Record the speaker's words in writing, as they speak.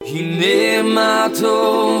הנה מה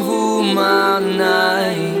טוב ומה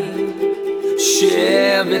נעים,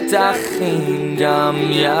 שבת אחים גם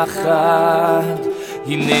יחד.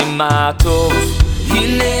 הנה מה טוב,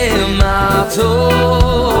 הנה מה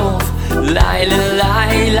טוב, לילה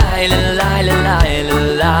לילה לילה לילה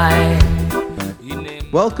לילה.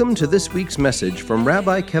 Welcome to this week's message from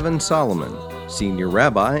Rabbi Kevin Solomon, Senior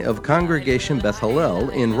Rabbi of Congregation Beth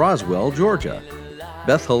Hallel in Roswell, Georgia.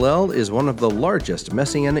 Beth Hallel is one of the largest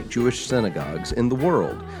Messianic Jewish synagogues in the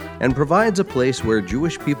world and provides a place where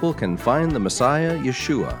Jewish people can find the Messiah,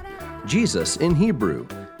 Yeshua, Jesus in Hebrew,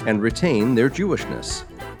 and retain their Jewishness.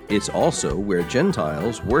 It's also where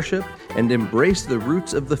Gentiles worship and embrace the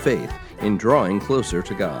roots of the faith in drawing closer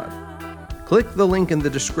to God. Click the link in the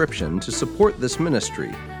description to support this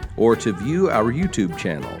ministry or to view our YouTube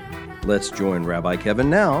channel. Let's join Rabbi Kevin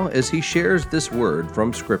now as he shares this word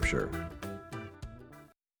from Scripture.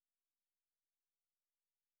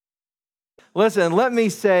 Listen, let me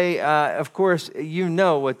say, of course, you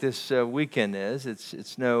know what this weekend is.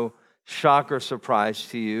 It's no shock or surprise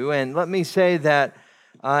to you. And let me say that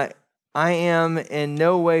I am in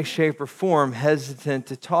no way, shape, or form hesitant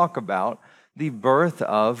to talk about the birth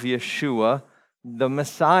of Yeshua, the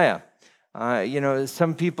Messiah.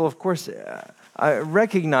 Some people, of course,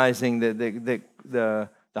 recognizing that the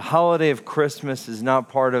holiday of Christmas is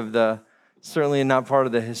certainly not part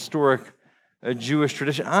of the historic Jewish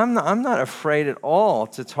tradition. I'm not afraid at all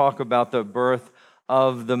to talk about the birth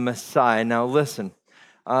of the Messiah. Now, listen,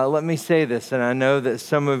 let me say this, and I know that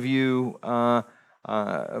some of you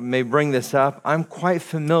may bring this up. I'm quite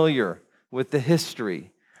familiar with the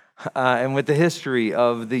history. And with the history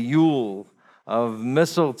of the Yule, of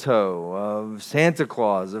mistletoe, of Santa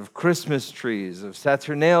Claus, of Christmas trees, of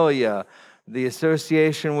Saturnalia, the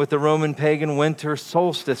association with the Roman pagan winter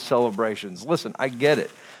solstice celebrations. Listen, I get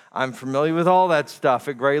it. I'm familiar with all that stuff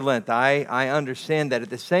at great length. I understand that. At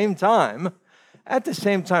the same time,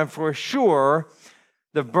 for sure,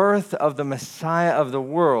 the birth of the Messiah of the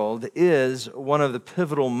world is one of the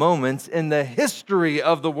pivotal moments in the history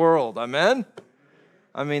of the world. Amen?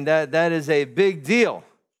 I mean, that is a big deal,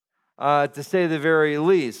 to say the very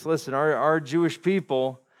least. Listen, our Jewish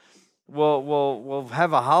people will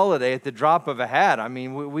have a holiday at the drop of a hat. I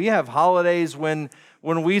mean, we have holidays when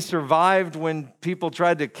we survived when people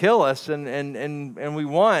tried to kill us, and we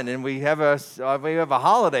won, and we have a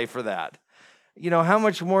holiday for that. You know, how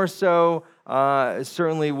much more so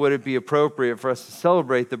certainly would it be appropriate for us to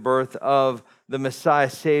celebrate the birth of the Messiah,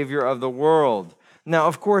 Savior of the world. Now,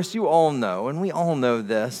 of course, you all know, and we all know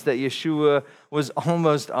this, that Yeshua was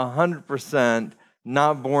almost 100%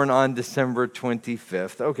 not born on December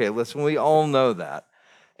 25th. Okay, listen, we all know that.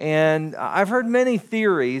 And I've heard many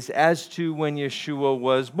theories as to when Yeshua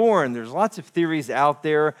was born. There's lots of theories out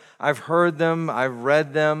there. I've heard them, I've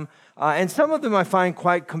read them, and some of them I find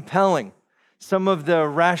quite compelling. Some of the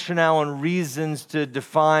rationale and reasons to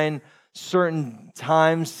define certain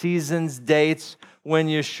times, seasons, dates, when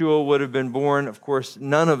Yeshua would have been born. Of course,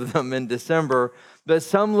 none of them in December, but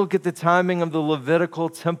some look at the timing of the Levitical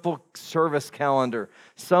temple service calendar.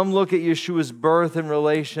 Some look at Yeshua's birth in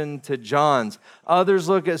relation to John's. Others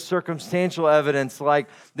look at circumstantial evidence like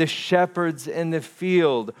the shepherds in the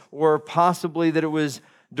field, or possibly that it was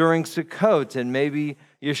during Sukkot, and maybe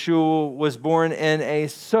Yeshua was born in a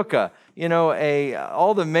sukkah. You know,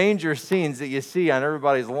 all the manger scenes that you see on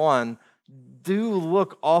everybody's lawn do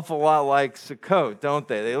look awful lot like Sukkot, don't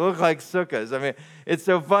they? They look like sukkahs. I mean, it's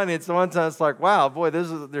so funny. It's one time it's like, wow, boy,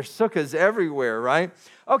 there's sukkahs everywhere, right?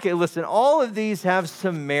 Okay, listen, all of these have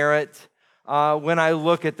some merit when I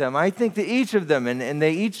look at them. I think that each of them, and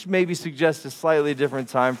they each maybe suggest a slightly different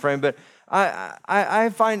time frame, but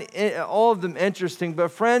I find all of them interesting.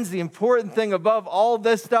 But friends, the important thing above all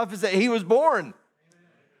this stuff is that he was born.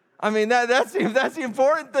 I mean, that's the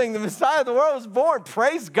important thing. The Messiah of the world was born.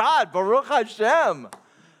 Praise God. Baruch Hashem.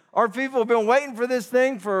 Our people have been waiting for this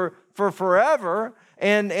thing for forever.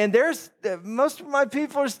 And most of my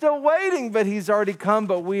people are still waiting, but he's already come.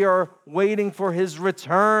 But we are waiting for his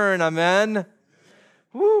return. Amen.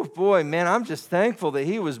 Whew, boy, man, I'm just thankful that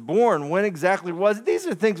he was born. When exactly was it? These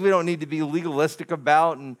are things we don't need to be legalistic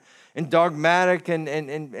about and dogmatic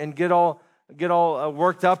and get all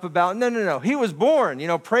worked up about. No. He was born,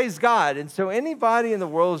 praise God. And so anybody in the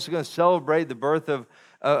world who's going to celebrate the birth of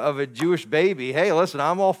a Jewish baby, hey, listen,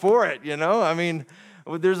 I'm all for it, I mean,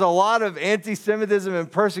 there's a lot of anti-Semitism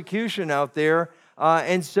and persecution out there.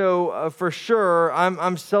 And so for sure,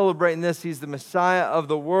 I'm celebrating this. He's the Messiah of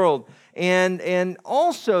the world. And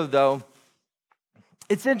also, though,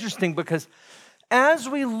 it's interesting because as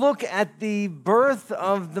we look at the birth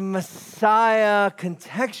of the Messiah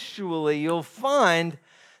contextually, you'll find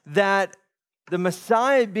that the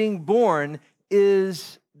Messiah being born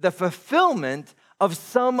is the fulfillment of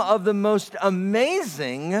some of the most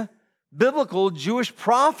amazing biblical Jewish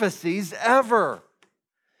prophecies ever.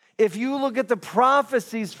 If you look at the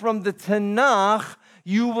prophecies from the Tanakh,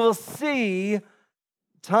 you will see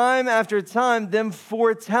time after time them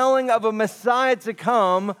foretelling of a Messiah to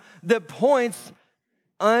come that points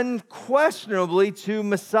unquestionably to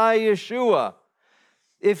Messiah Yeshua.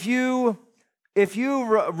 If you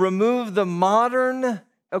remove the modern,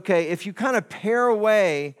 if you kind of pare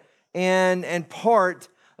away and part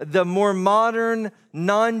the more modern,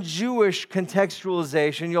 non-Jewish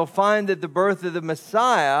contextualization, you'll find that the birth of the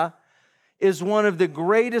Messiah is one of the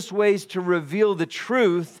greatest ways to reveal the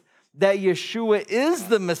truth that Yeshua is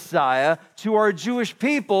the Messiah to our Jewish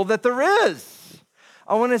people that there is.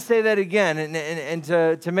 I want to say that again and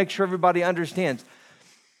to make sure everybody understands.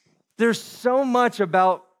 There's so much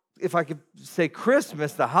about, if I could say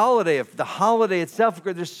Christmas, the holiday itself,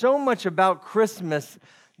 there's so much about Christmas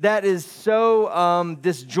that is so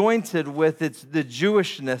disjointed with the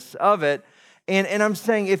Jewishness of it. And I'm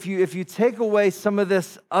saying if you take away some of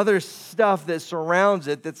this other stuff that surrounds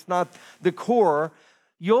it, that's not the core,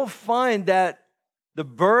 you'll find that the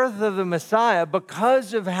birth of the Messiah,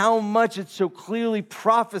 because of how much it's so clearly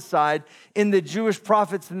prophesied in the Jewish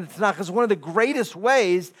prophets and the Tanakh, is one of the greatest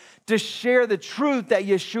ways to share the truth that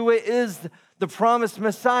Yeshua is the promised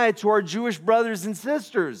Messiah to our Jewish brothers and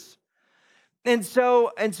sisters. And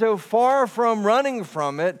so far from running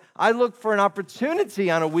from it, I look for an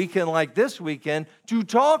opportunity on a weekend like this weekend to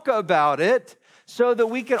talk about it so that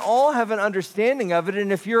we can all have an understanding of it.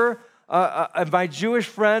 And if you're my Jewish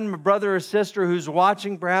friend, my brother or sister who's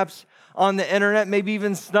watching perhaps on the internet, maybe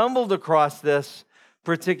even stumbled across this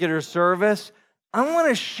particular service, I want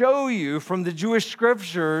to show you from the Jewish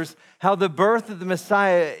scriptures how the birth of the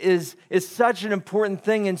Messiah is such an important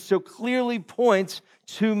thing and so clearly points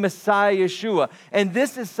to Messiah Yeshua. And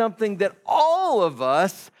this is something that all of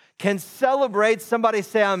us can celebrate. Somebody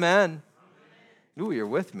say amen. Ooh, you're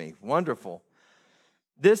with me. Wonderful.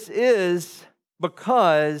 This is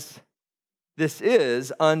because this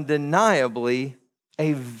is undeniably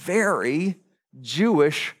a very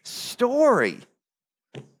Jewish story.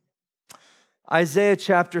 Isaiah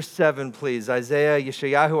chapter 7, please.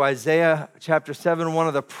 Isaiah chapter 7, one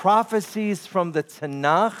of the prophecies from the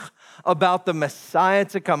Tanakh about the Messiah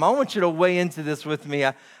to come. I want you to weigh into this with me.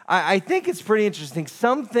 I think it's pretty interesting.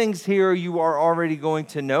 Some things here you are already going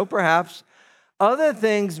to know, perhaps. Other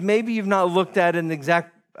things, maybe you've not looked at in the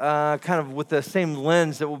exact kind of with the same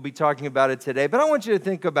lens that we'll be talking about it today. But I want you to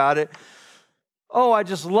think about it. Oh, I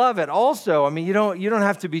just love it. Also, I mean, you don't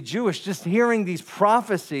have to be Jewish. Just hearing these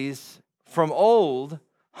prophecies from old,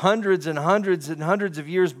 hundreds and hundreds and hundreds of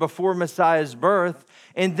years before Messiah's birth,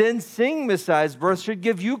 and then seeing Messiah's birth should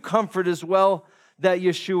give you comfort as well that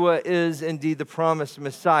Yeshua is indeed the promised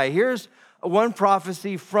Messiah. Here's one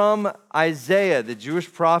prophecy from Isaiah, the Jewish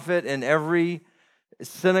prophet, and every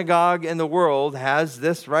synagogue in the world has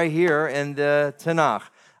this right here in the Tanakh,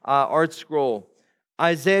 art scroll.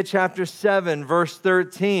 Isaiah chapter 7, verse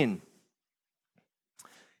 13.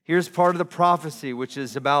 Here's part of the prophecy, which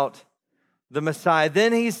is about the Messiah.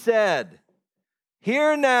 Then he said,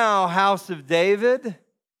 "Hear now, house of David.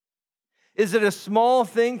 Is it a small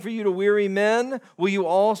thing for you to weary men? Will you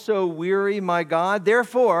also weary my God?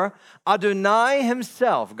 Therefore, Adonai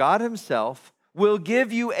himself, God himself, will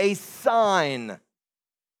give you a sign.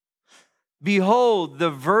 Behold,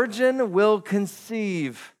 the virgin will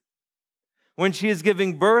conceive. When she is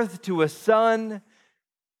giving birth to a son,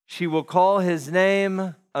 she will call his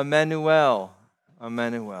name Emmanuel."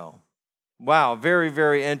 Emmanuel. Wow, very,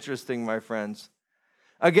 very interesting, my friends.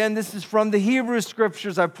 Again, this is from the Hebrew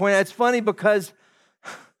scriptures I point out. It's funny because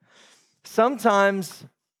sometimes,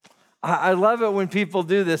 I love it when people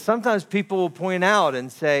do this. Sometimes people will point out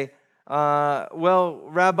and say, well,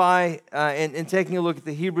 Rabbi, in taking a look at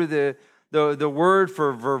the Hebrew, the word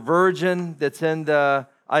for virgin that's in the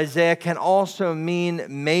Isaiah can also mean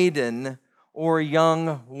maiden or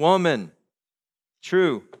young woman.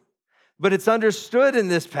 True. But it's understood in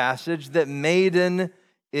this passage that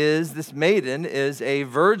this maiden is a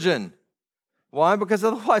virgin. Why? Because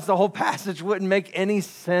otherwise the whole passage wouldn't make any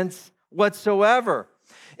sense whatsoever.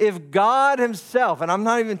 If God himself, and I'm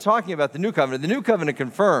not even talking about the New Covenant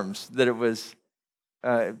confirms that it was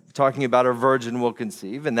talking about a virgin will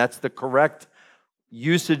conceive, and that's the correct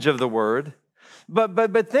usage of the word.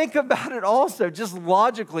 But think about it also, just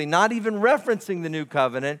logically, not even referencing the New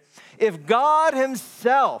Covenant. If God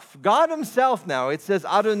himself now, it says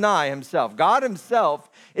Adonai himself, God himself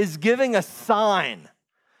is giving a sign.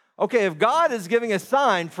 Okay, if God is giving a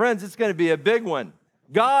sign, friends, it's going to be a big one.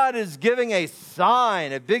 God is giving a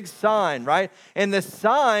sign, a big sign, right? And the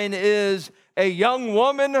sign is a young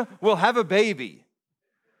woman will have a baby.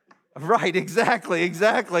 Right, exactly.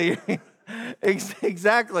 Exactly.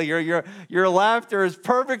 Your laughter is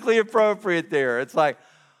perfectly appropriate there. It's like,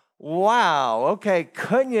 wow, okay,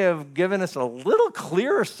 couldn't you have given us a little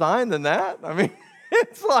clearer sign than that? I mean,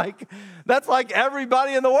 it's like, that's like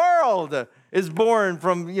everybody in the world is born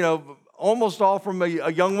from, almost all from a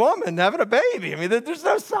young woman having a baby. I mean, there's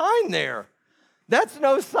no sign there. That's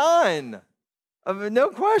no sign. No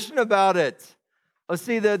question about it. Let's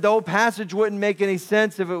see, the whole passage wouldn't make any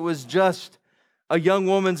sense if it was just a young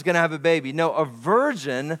woman's going to have a baby. No, a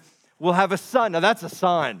virgin will have a son. Now, that's a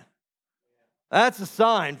sign. That's a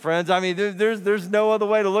sign, friends. I mean, there's no other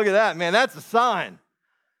way to look at that. Man, that's a sign.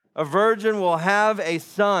 A virgin will have a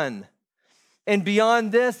son. And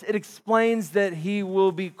beyond this, it explains that he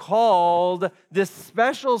will be called, this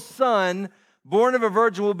special son, born of a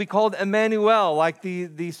virgin, will be called Emmanuel, like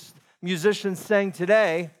these musicians sang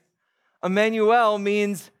today. Emmanuel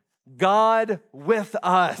means God with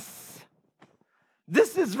us.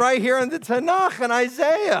 This is right here in the Tanakh and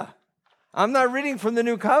Isaiah. I'm not reading from the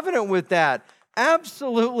New Covenant with that.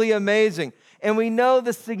 Absolutely amazing. And we know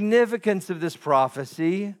the significance of this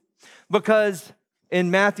prophecy because in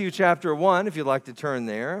Matthew chapter 1, if you'd like to turn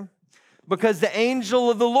there, because the angel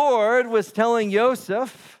of the Lord was telling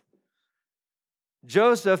Joseph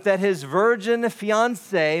that his virgin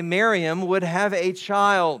fiancée, Miriam, would have a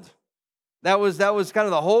child. That was kind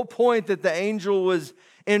of the whole point that the angel was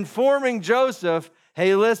informing Joseph.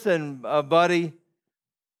 Hey, listen, buddy,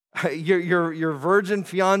 your virgin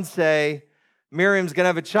fiancée, Miriam's going to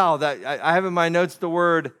have a child. I have in my notes the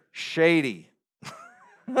word shady.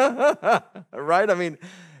 Right? I mean,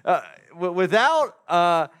 without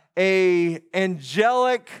a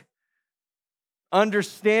angelic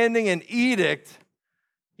understanding and edict,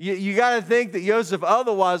 you got to think that Joseph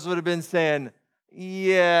otherwise would have been saying,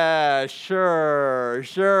 yeah, sure,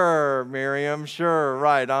 Miriam, sure,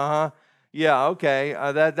 right, yeah, okay,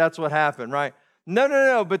 that's what happened, right?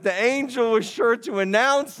 No, but the angel was sure to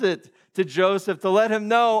announce it to Joseph to let him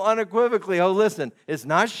know unequivocally, oh, listen, it's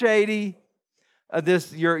not shady.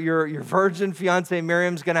 Your virgin fiancée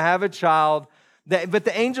Miriam's going to have a child. But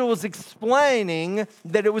the angel was explaining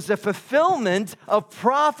that it was a fulfillment of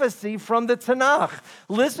prophecy from the Tanakh.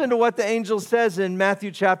 Listen to what the angel says in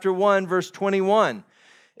Matthew chapter 1, verse 21.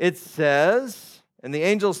 It says, and the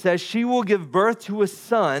angel says, she will give birth to a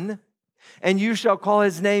son, and you shall call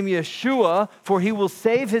his name Yeshua, for he will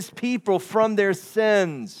save his people from their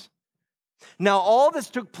sins. Now, all this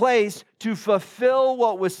took place to fulfill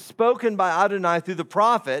what was spoken by Adonai through the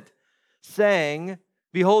prophet, saying,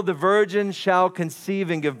 behold, the virgin shall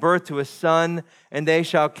conceive and give birth to a son, and they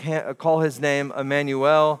shall call his name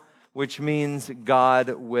Emmanuel, which means God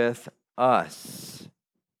with us.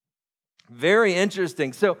 Very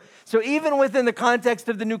interesting. So even within the context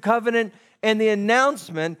of the New Covenant and the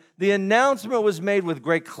announcement was made with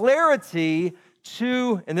great clarity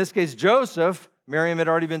to, in this case, Joseph. Miriam had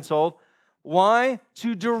already been told. Why?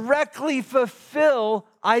 To directly fulfill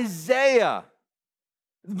Isaiah.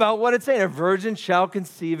 About what it's saying, a virgin shall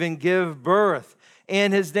conceive and give birth.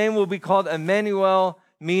 And his name will be called Emmanuel,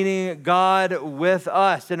 meaning God with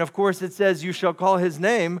us. And of course it says, you shall call his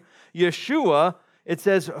name Yeshua. It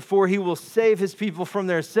says, for he will save his people from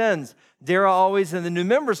their sins. Dara always in the new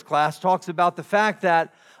members class talks about the fact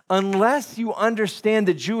that unless you understand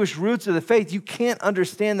the Jewish roots of the faith, you can't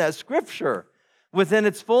understand that scripture within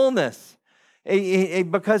its fullness.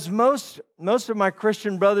 Because most of my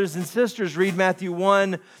Christian brothers and sisters read Matthew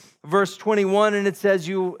 1, verse 21, and it says,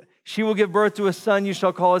 she will give birth to a son, you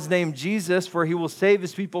shall call his name Jesus, for he will save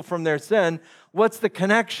his people from their sin. What's the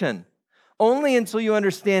connection? Only until you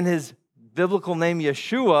understand his biblical name,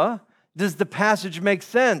 Yeshua, does the passage make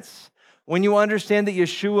sense. When you understand that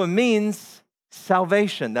Yeshua means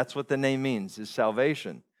salvation, that's what the name means, is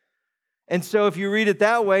salvation. And so if you read it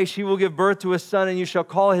that way, she will give birth to a son, and you shall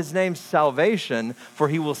call his name Salvation, for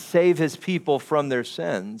he will save his people from their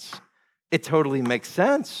sins. It totally makes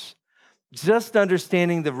sense. Just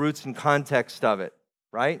understanding the roots and context of it,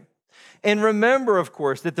 right? And remember, of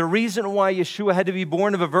course, that the reason why Yeshua had to be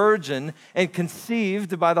born of a virgin and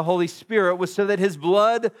conceived by the Holy Spirit was so that his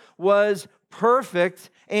blood was perfect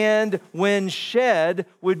and when shed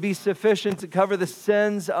would be sufficient to cover the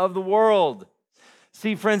sins of the world.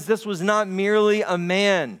 See, friends, this was not merely a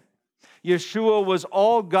man. Yeshua was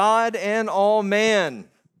all God and all man.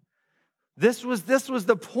 This was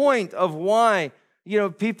the point of why,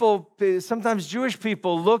 people, sometimes Jewish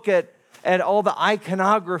people look at all the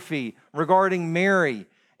iconography regarding Mary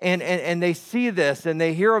and they see this and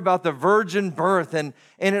they hear about the virgin birth, and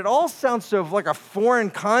it all sounds sort of like a foreign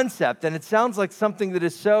concept, and it sounds like something that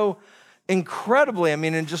is so incredibly,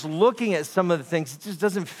 and just looking at some of the things, it just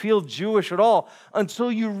doesn't feel Jewish at all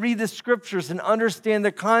until you read the scriptures and understand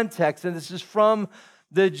the context. And this is from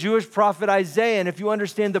the Jewish prophet Isaiah. And if you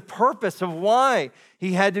understand the purpose of why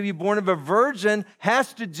he had to be born of a virgin,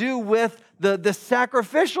 has to do with the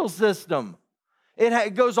sacrificial system.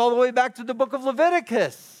 It goes all the way back to the book of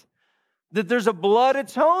Leviticus, that there's a blood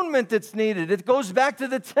atonement that's needed. It goes back to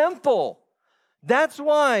the temple. That's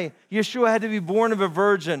why Yeshua had to be born of a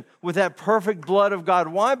virgin with that perfect blood of God.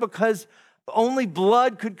 Why? Because only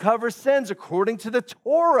blood could cover sins according to the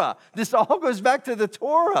Torah. This all goes back to the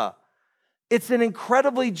Torah. It's an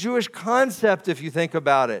incredibly Jewish concept if you think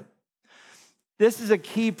about it. This is a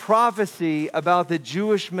key prophecy about the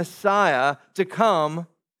Jewish Messiah to come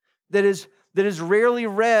that is rarely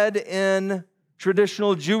read in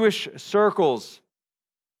traditional Jewish circles.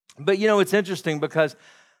 But it's interesting because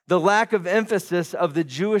the lack of emphasis of the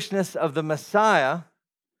Jewishness of the Messiah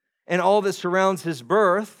and all that surrounds his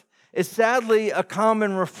birth is sadly a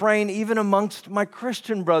common refrain even amongst my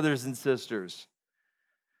Christian brothers and sisters.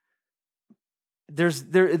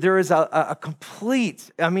 There is a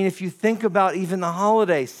complete, if you think about even the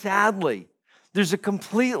holiday, sadly, there's a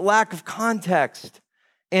complete lack of context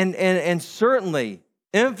and certainly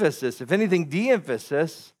emphasis, if anything,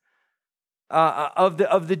 de-emphasis of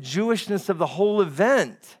the Jewishness of the whole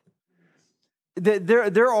event.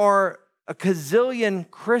 There are a gazillion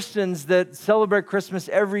Christians that celebrate Christmas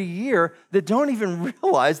every year that don't even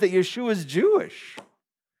realize that Yeshua is Jewish,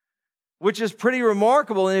 which is pretty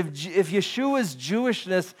remarkable. And if Yeshua's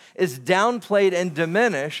Jewishness is downplayed and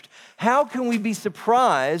diminished, how can we be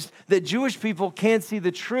surprised that Jewish people can't see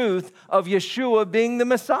the truth of Yeshua being the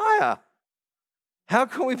Messiah? How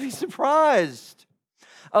can we be surprised?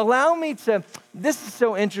 Allow me to, this is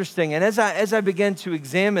so interesting, and as I began to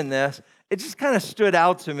examine this, it just kind of stood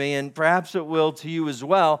out to me, and perhaps it will to you as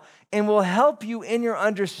well, and will help you in your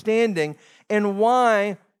understanding and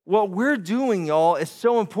why what we're doing, y'all, is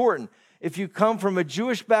so important. If you come from a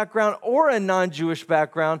Jewish background or a non-Jewish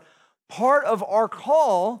background, part of our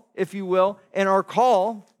call, if you will, and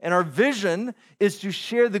our vision is to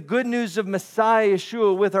share the good news of Messiah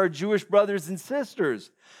Yeshua with our Jewish brothers and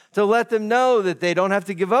sisters, to let them know that they don't have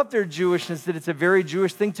to give up their Jewishness, that it's a very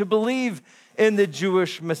Jewish thing to believe in the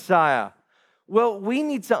Jewish Messiah. Well, we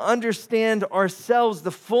need to understand ourselves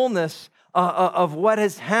the fullness of what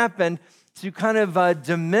has happened to kind of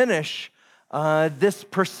diminish this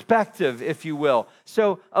perspective, if you will.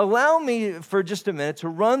 So allow me for just a minute to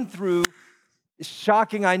run through,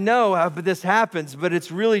 shocking, I know how this happens, but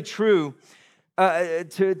it's really true,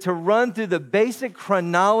 to run through the basic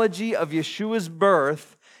chronology of Yeshua's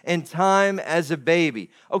birth and time as a baby.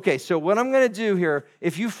 Okay, so what I'm going to do here,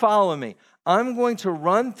 if you follow me, I'm going to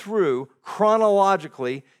run through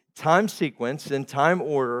chronologically, time sequence and time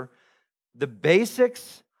order, the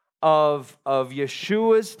basics of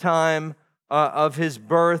Yeshua's time, of his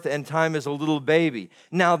birth and time as a little baby.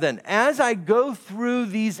 Now then, as I go through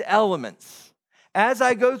these elements, as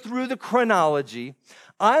I go through the chronology,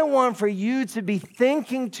 I want for you to be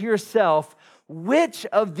thinking to yourself, which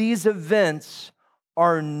of these events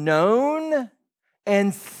are known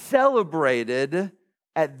and celebrated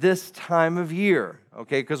at this time of year,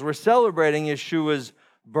 okay? Because we're celebrating Yeshua's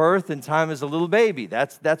birth and time as a little baby.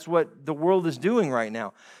 That's what the world is doing right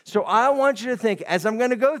now. So I want you to think, as I'm going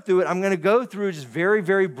to go through it, I'm going to go through just very,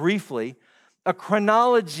 very briefly a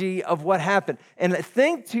chronology of what happened. And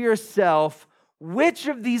think to yourself, which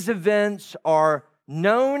of these events are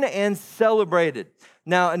known and celebrated?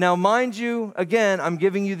 Now, mind you, again, I'm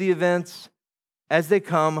giving you the events as they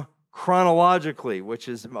come chronologically, which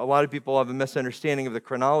is, a lot of people have a misunderstanding of the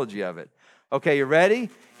chronology of it. Okay, you ready?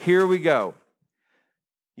 Here we go.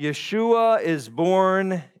 Yeshua is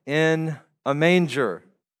born in a manger.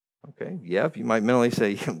 Okay, yep, you might mentally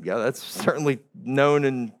say, yeah, that's certainly known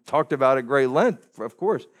and talked about at great length, of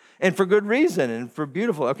course, and for good reason and for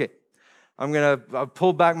beautiful. Okay, I'm going to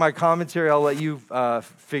pull back my commentary. I'll let you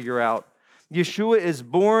figure out. Yeshua is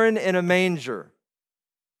born in a manger.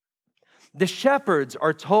 The shepherds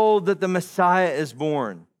are told that the Messiah is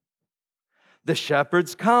born. The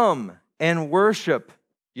shepherds come and worship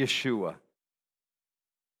Yeshua.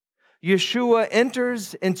 Yeshua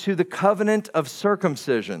enters into the covenant of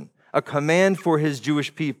circumcision, a command for his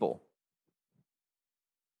Jewish people.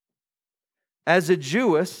 As a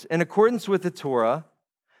Jewess, in accordance with the Torah,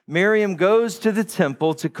 Miriam goes to the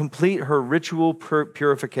temple to complete her ritual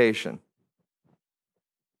purification.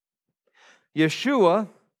 Yeshua,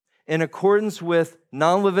 in accordance with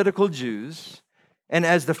non-Levitical Jews, and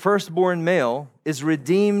as the firstborn male is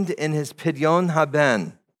redeemed in his pidyon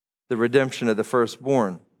haben, the redemption of the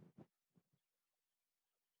firstborn.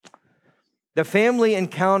 The family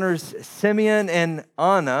encounters Simeon and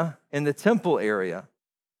Anna in the temple area.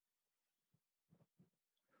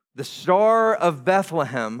 The star of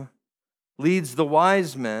Bethlehem leads the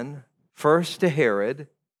wise men first to Herod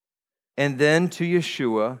and then to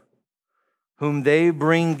Yeshua, whom they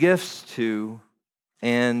bring gifts to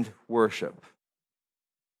and worship.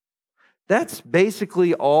 That's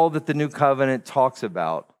basically all that the New Covenant talks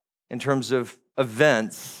about in terms of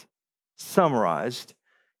events summarized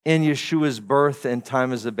in Yeshua's birth and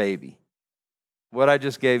time as a baby. What I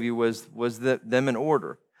just gave you was them in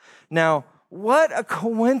order. Now, what a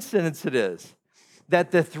coincidence it is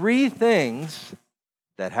that the three things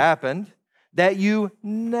that happened that you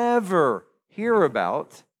never hear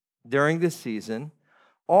about during this season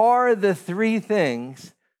are the three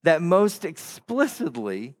things that most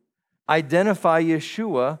explicitly identify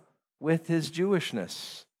Yeshua with his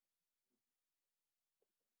Jewishness.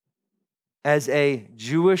 As a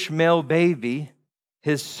Jewish male baby,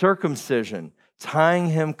 his circumcision, tying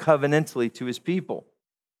him covenantally to his people.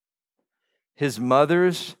 His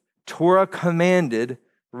mother's Torah-commanded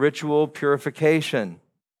ritual purification.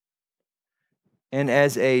 And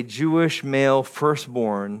as a Jewish male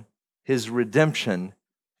firstborn, his redemption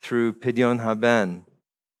through Pidyon Haben.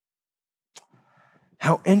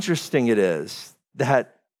 How interesting it is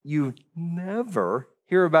that you never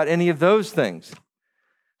hear about any of those things.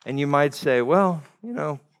 And you might say, well,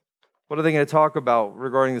 what are they going to talk about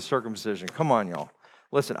regarding the circumcision? Come on, y'all.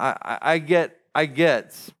 Listen, I get.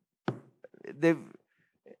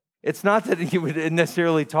 It's not that you would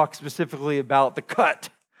necessarily talk specifically about the cut,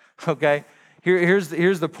 okay? Here's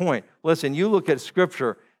the point. Listen, you look at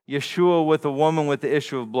Scripture, Yeshua with a woman with the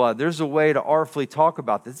issue of blood. There's a way to artfully talk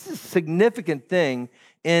about this. This is a significant thing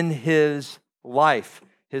in his life,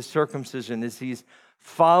 his circumcision, as he's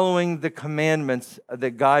following the commandments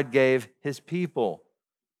that God gave his people.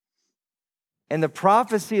 And the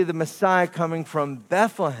prophecy of the Messiah coming from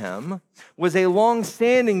Bethlehem was a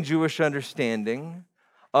long-standing Jewish understanding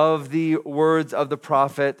of the words of the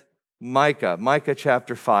prophet Micah. Micah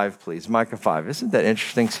chapter 5, please. Micah 5. Isn't that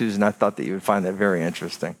interesting, Susan? I thought that you would find that very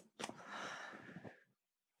interesting.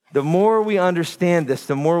 The more we understand this,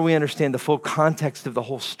 the more we understand the full context of the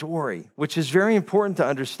whole story, which is very important to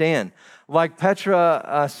understand. Like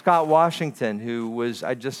Petra Scott Washington, who was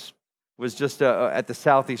just at the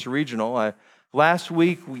Southeast Regional. Last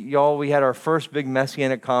week, we had our first big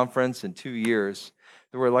Messianic conference in 2 years.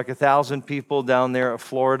 There were like 1,000 people down there at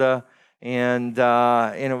Florida, and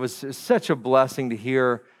it was such a blessing to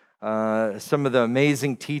hear some of the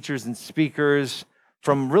amazing teachers and speakers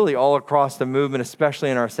from really all across the movement, especially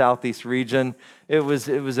in our Southeast region. It was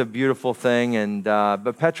a beautiful thing.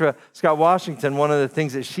 But Petra Scott Washington, one of the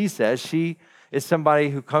things that she says, she is somebody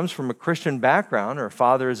who comes from a Christian background. Her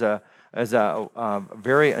father is a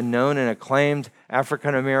very known and acclaimed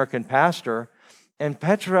African-American pastor. And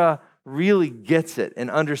Petra really gets it and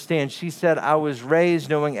understands. She said, I was raised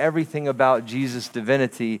knowing everything about Jesus'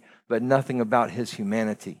 divinity, but nothing about his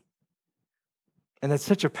humanity. And that's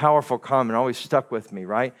such a powerful comment, always stuck with me,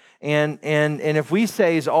 right? And if we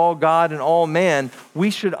say he's all God and all man,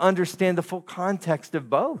 we should understand the full context of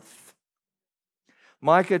both.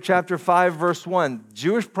 Micah chapter 5, verse 1,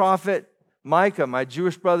 Jewish prophet Micah, my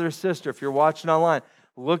Jewish brother or sister, if you're watching online,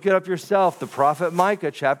 look it up yourself. The prophet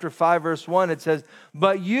Micah, chapter 5, verse 1, it says,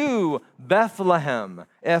 but you, Bethlehem,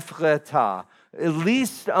 Ephratah,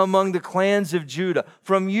 least among the clans of Judah,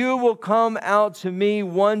 from you will come out to me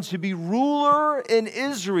one to be ruler in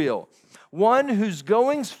Israel, one whose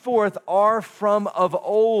goings forth are from of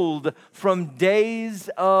old, from days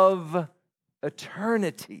of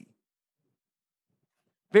eternity.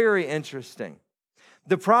 Very interesting.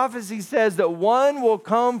 The prophecy says that one will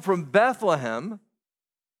come from Bethlehem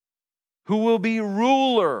who will be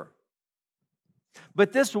ruler.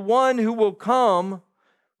 But this one who will come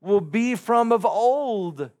will be from of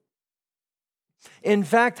old. In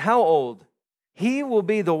fact, how old? He will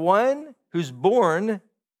be the one who's born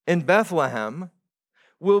in Bethlehem,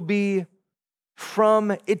 will be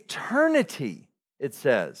from eternity, it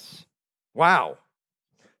says. Wow.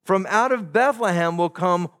 From out of Bethlehem will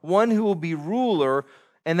come one who will be ruler,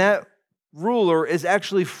 and that ruler is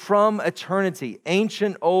actually from eternity.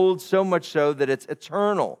 Ancient, old, so much so that it's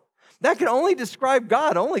eternal. That can only describe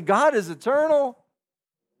God. Only God is eternal.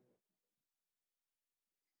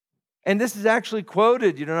 And this is actually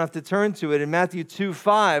quoted, you don't have to turn to it, in Matthew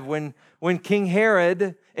 2:5, when King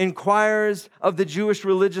Herod inquires of the Jewish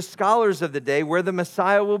religious scholars of the day where the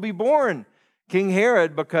Messiah will be born. King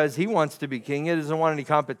Herod, because he wants to be king, he doesn't want any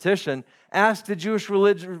competition, asked the Jewish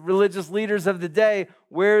religious leaders of the day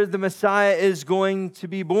where the Messiah is going to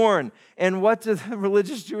be born. And what do the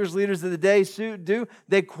religious Jewish leaders of the day do?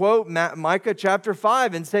 They quote Micah chapter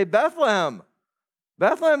 5 and say, Bethlehem.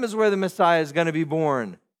 Bethlehem is where the Messiah is going to be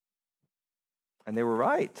born. And they were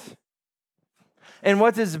right. And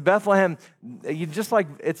what is Bethlehem? It's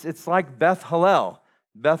like Beth Hallel,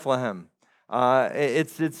 Bethlehem.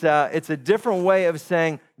 It's a different way of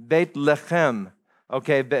saying Beit Lechem.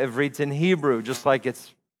 Okay, it's in Hebrew, just like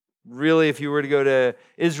it's really, if you were to go to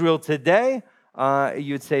Israel today,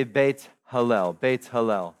 you'd say Beit Hallel, Beit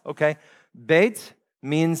Hallel. Okay, Beit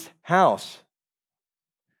means house.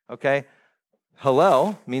 Okay,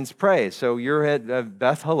 Hallel means praise. So you're at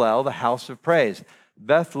Beth Hallel, the house of praise.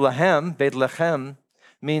 Bethlehem, Beit Lechem,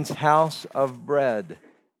 means house of bread.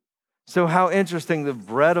 So how interesting, the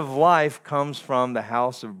bread of life comes from the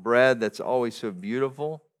house of bread that's always so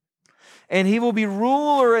beautiful. And he will be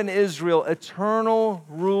ruler in Israel, eternal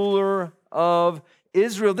ruler of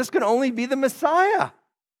Israel. This can only be the Messiah.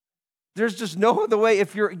 There's just no other way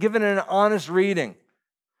if you're given an honest reading.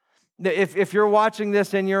 If you're watching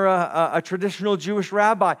this and you're a traditional Jewish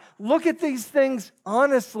rabbi, look at these things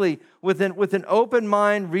honestly, with an open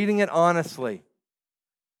mind, reading it honestly.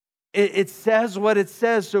 It says what it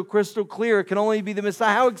says so crystal clear. It can only be the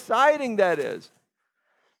Messiah. How exciting that is.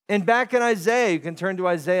 And back in Isaiah, you can turn to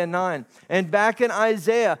Isaiah 9. And back in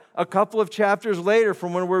Isaiah, a couple of chapters later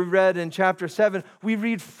from when we read in chapter 7, we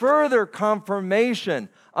read further confirmation,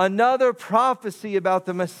 another prophecy about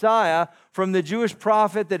the Messiah from the Jewish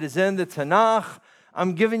prophet that is in the Tanakh.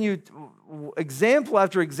 I'm giving you example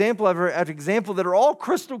after example after example that are all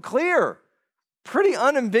crystal clear. Pretty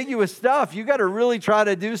unambiguous stuff. You got to really try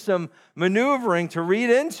to do some maneuvering to read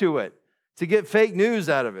into it, to get fake news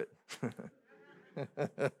out of it.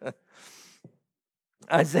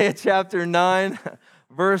 Isaiah chapter 9,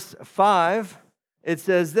 verse 5, it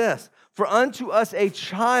says this, "For unto us a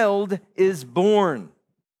child is born."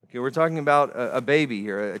 Okay, we're talking about a baby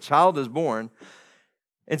here. A child is born.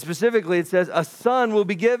 And specifically it says, "A son will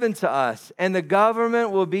be given to us, and the government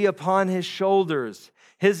will be upon his shoulders.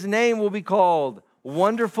 His name will be called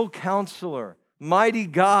Wonderful Counselor, Mighty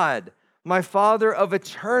God, my Father of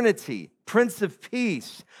eternity, Prince of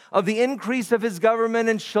Peace. Of the increase of his government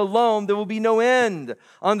and shalom, there will be no end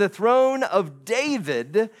on the throne of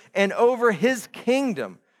David and over his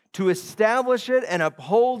kingdom, to establish it and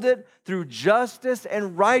uphold it through justice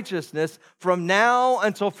and righteousness from now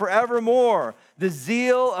until forevermore. The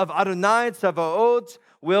zeal of Adonai Tzavaot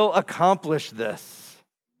will accomplish this."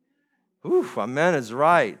 Oof, amen is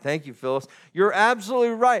right. Thank you, Phyllis. You're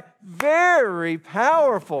absolutely right. Very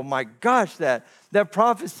powerful. My gosh, that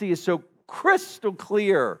prophecy is so crystal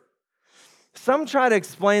clear. Some try to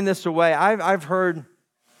explain this away. I've heard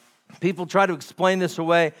people try to explain this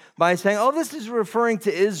away by saying, "Oh, this is referring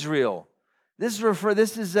to Israel. This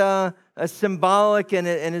is a symbolic and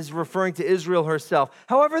is referring to Israel herself."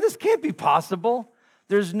 However, this can't be possible.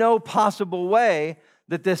 There's no possible way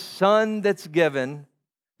that this son that's given,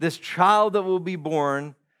 this child that will be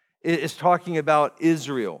born, is talking about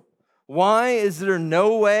Israel. Why is there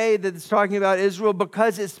no way that it's talking about Israel?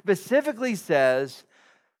 Because it specifically says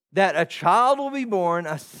that a child will be born,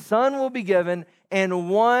 a son will be given, and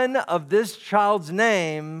one of this child's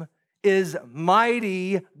name is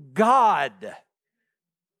Mighty God.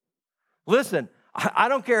 Listen, I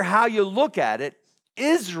don't care how you look at it,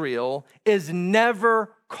 Israel is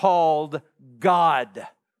never called God.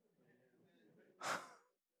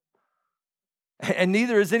 And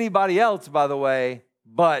neither is anybody else, by the way,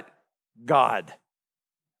 but God.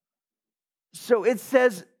 So it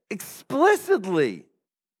says explicitly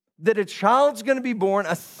that a child's going to be born,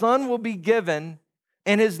 a son will be given,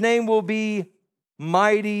 and his name will be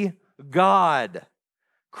Mighty God.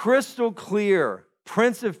 Crystal clear,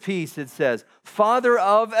 Prince of Peace, it says, Father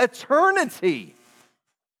of eternity.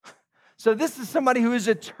 So this is somebody who is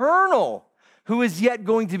eternal, who is yet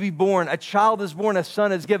going to be born. A child is born, a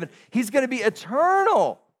son is given. He's going to be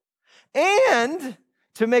eternal. And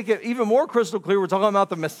to make it even more crystal clear, we're talking about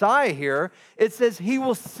the Messiah here. It says he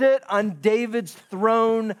will sit on David's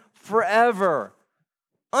throne forever.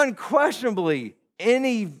 Unquestionably,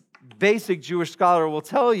 any basic Jewish scholar will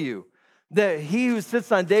tell you that he who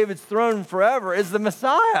sits on David's throne forever is the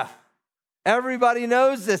Messiah. Everybody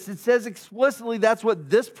knows this. It says explicitly that's what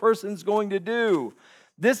this person's going to do.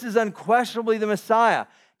 This is unquestionably the Messiah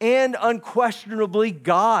and unquestionably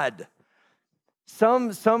God.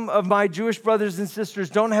 Some of my Jewish brothers and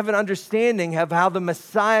sisters don't have an understanding of how the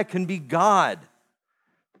Messiah can be God.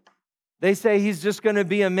 They say he's just going to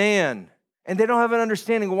be a man. And they don't have an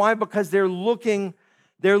understanding. Why? Because they're looking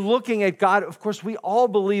at God. Of course, we all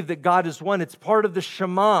believe that God is one. It's part of the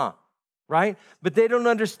Shema, right? But they don't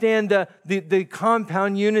understand the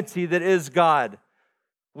compound unity that is God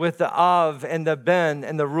with the Av and the Ben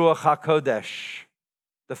and the Ruach HaKodesh,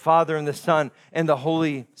 the Father and the Son and the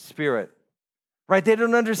Holy Spirit, right? They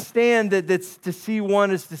don't understand that to see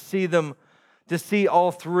one is to see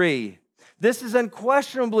all three. This is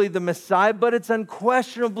unquestionably the Messiah, but it's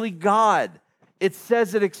unquestionably God. It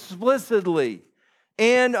says it explicitly.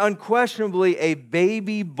 And unquestionably a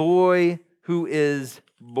baby boy who is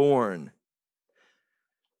born.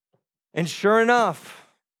 And sure enough,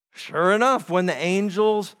 when the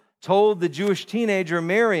angels told the Jewish teenager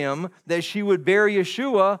Miriam that she would bear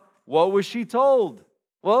Yeshua, what was she told?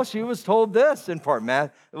 Well, she was told this in part.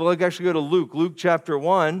 We'll actually go to Luke chapter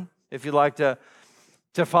 1, if you'd like to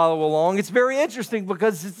follow along. It's very interesting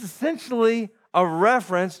because it's essentially a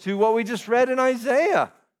reference to what we just read in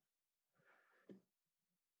Isaiah.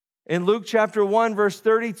 In Luke chapter 1, verse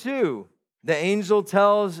 32, the angel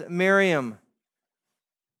tells Miriam,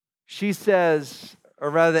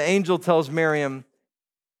 the angel tells Miriam,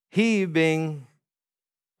 he being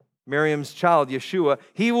Miriam's child, Yeshua,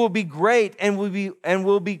 he will be great and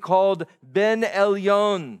will be called Ben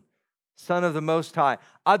Elyon, Son of the Most High.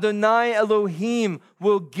 Adonai Elohim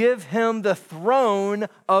will give him the throne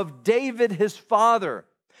of David his father.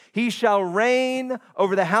 He shall reign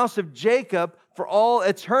over the house of Jacob for all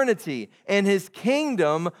eternity, and his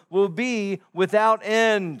kingdom will be without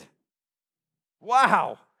end.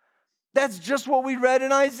 Wow, that's just what we read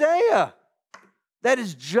in Isaiah. That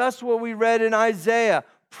is just what we read in Isaiah.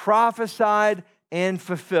 Prophesied and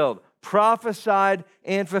fulfilled. Prophesied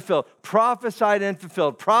and fulfilled. Prophesied and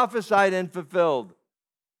fulfilled. Prophesied and fulfilled.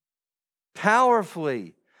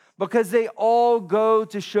 Powerfully, because they all go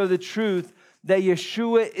to show the truth that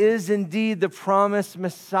Yeshua is indeed the promised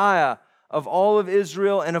Messiah of all of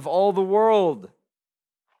Israel and of all the world.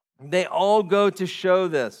 They all go to show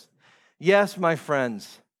this. Yes, my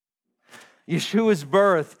friends, Yeshua's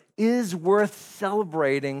birth is worth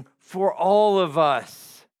celebrating for all of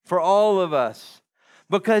us. For all of us.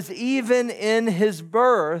 Because even in his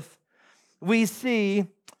birth, we see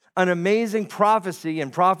an amazing prophecy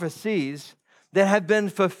and prophecies that have been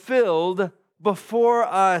fulfilled before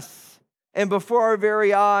us and before our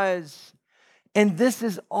very eyes. And this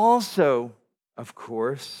is also, of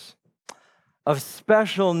course, of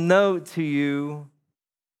special note to you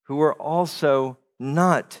who are also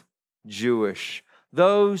not Jewish,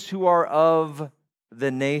 those who are of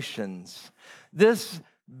the nations. This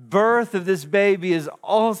birth of this baby is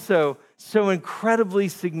also so incredibly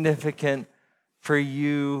significant for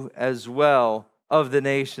you as well, of the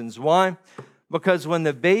nations. Why? Because when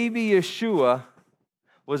the baby Yeshua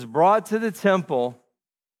was brought to the temple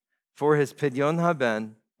for his Pidyon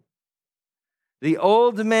Haben, the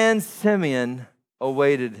old man Simeon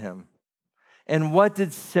awaited him. And what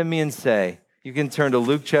did Simeon say? You can turn to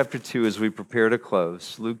Luke chapter 2 as we prepare to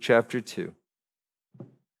close. Luke chapter 2.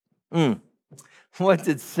 What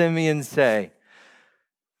did Simeon say?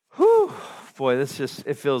 Whew, boy,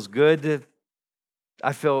 it feels good.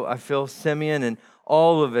 I feel Simeon, and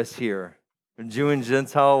all of us here, Jew and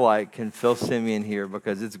Gentile alike, can feel Simeon here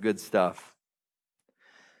because it's good stuff.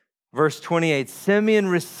 Verse 28, Simeon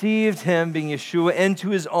received him, being Yeshua, into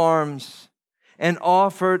his arms and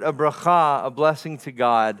offered a bracha, a blessing to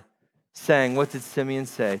God, saying, what did Simeon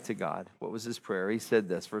say to God? What was his prayer? He said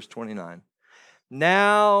this, verse 29,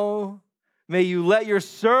 now may you let your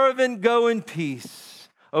servant go in peace,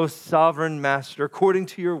 O sovereign master, according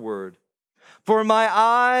to your word. For my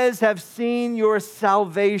eyes have seen your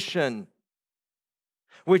salvation,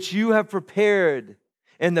 which you have prepared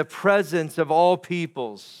in the presence of all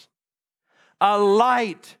peoples, a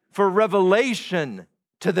light for revelation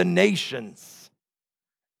to the nations,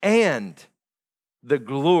 and the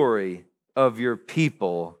glory of your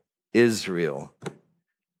people, Israel.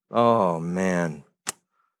 Oh, man.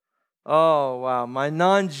 Oh, wow. My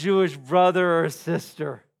non-Jewish brother or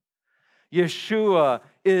sister, Yeshua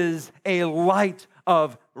is a light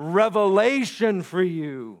of revelation for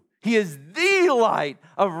you. He is the light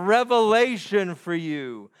of revelation for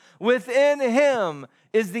you. Within him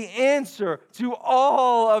is the answer to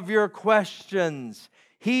all of your questions.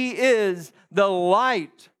 He is the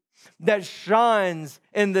light that shines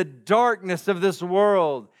in the darkness of this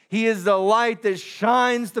world. He is the light that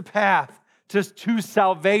shines the path to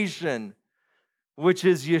salvation, which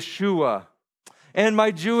is Yeshua. And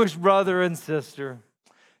my Jewish brother and sister,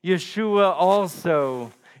 Yeshua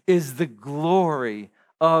also is the glory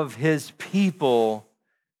of his people,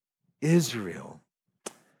 Israel.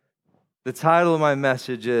 The title of my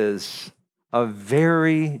message is a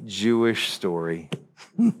very Jewish story.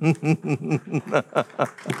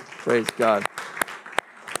 Praise God.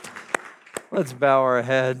 Let's bow our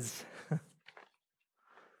heads.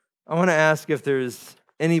 I want to ask if there's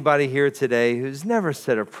anybody here today who's never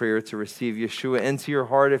said a prayer to receive Yeshua into your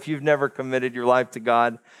heart. If you've never committed your life to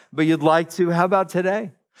God, but you'd like to, how about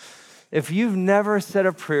today? If you've never said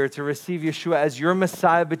a prayer to receive Yeshua as your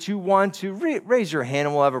Messiah, but you want to, raise your hand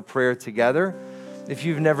and we'll have a prayer together. If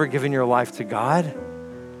you've never given your life to God,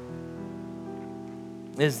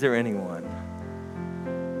 is there anyone?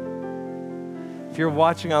 If you're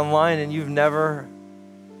watching online and you've never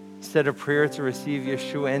said a prayer to receive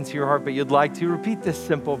Yeshua into your heart, but you'd like to, repeat this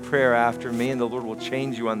simple prayer after me and the Lord will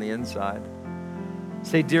change you on the inside.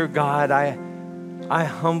 Say, dear God, I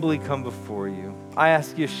humbly come before you. I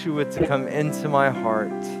ask Yeshua to come into my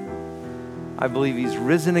heart. I believe he's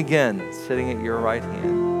risen again, sitting at your right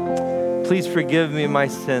hand. Please forgive me my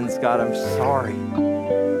sins, God. I'm sorry.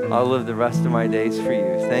 I'll live the rest of my days for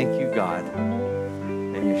you. Thank you, God.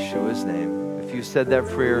 In Yeshua's name. If you said that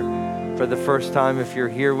prayer for the first time, if you're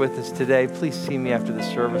here with us today, please see me after the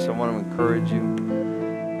service. I want to encourage you.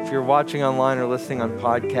 If you're watching online or listening on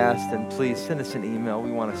podcast, then please send us an email.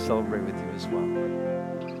 We want to celebrate with you as well.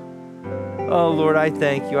 Oh, Lord, I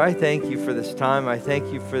thank you. I thank you for this time. I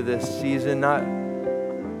thank you for this season.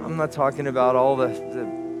 I'm not talking about all at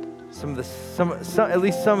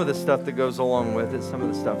least some of the stuff that goes along with it. Some of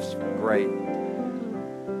the stuff's great.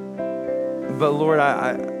 But Lord,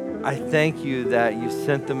 I thank you that you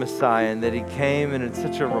sent the Messiah and that he came and in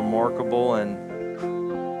such a remarkable and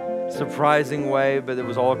surprising way, but it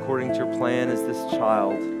was all according to your plan as this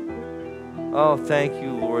child. Oh, thank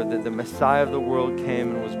you, Lord, that the Messiah of the world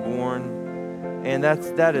came and was born. And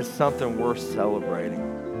that is something worth celebrating.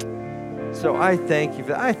 So I thank you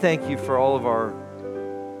for that. I thank you for all of our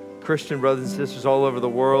Christian brothers and sisters all over the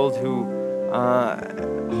world who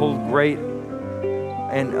hold great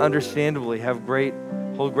and understandably hold great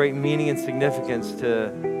meaning and significance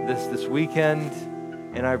to this weekend.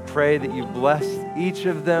 And I pray that you bless each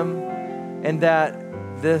of them and that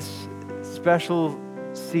this special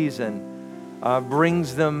season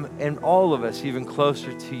brings them and all of us even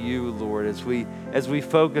closer to you, Lord, as we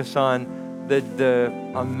focus on the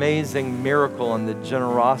amazing miracle and the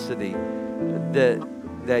generosity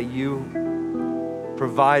that you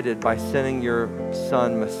provided by sending your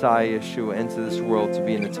Son, Messiah Yeshua, into this world to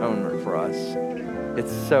be an atonement for us.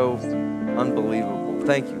 It's so unbelievable.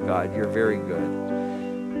 Thank you, God. You're very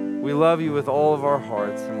good. We love you with all of our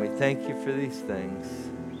hearts, and we thank you for these things.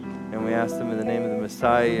 And we ask them in the name of the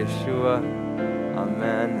Messiah, Yeshua.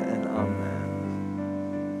 Amen and amen.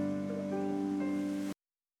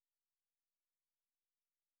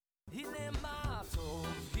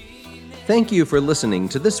 Thank you for listening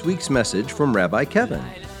to this week's message from Rabbi Kevin.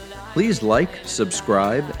 Please like,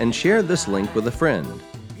 subscribe, and share this link with a friend.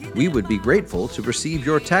 We would be grateful to receive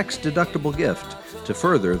your tax-deductible gift to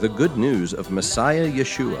further the good news of Messiah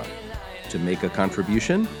Yeshua. To make a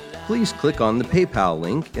contribution, please click on the PayPal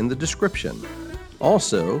link in the description.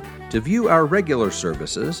 Also, to view our regular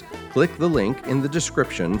services, click the link in the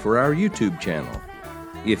description for our YouTube channel.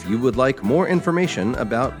 If you would like more information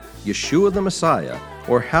about Yeshua the Messiah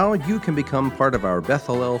or how you can become part of our Beth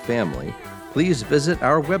Hallel family, please visit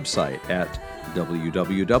our website at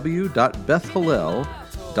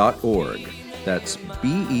www.bethhallel.org. That's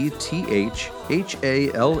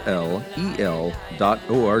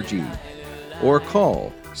BETHHALLEL.org. Or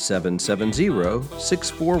call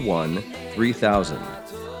 770-641-3000.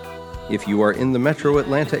 If you are in the Metro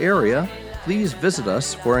Atlanta area, please visit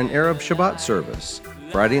us for an Arab Shabbat service,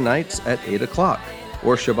 Friday nights at 8 o'clock,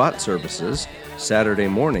 or Shabbat services, Saturday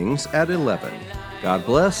mornings at 11. God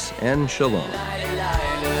bless and shalom.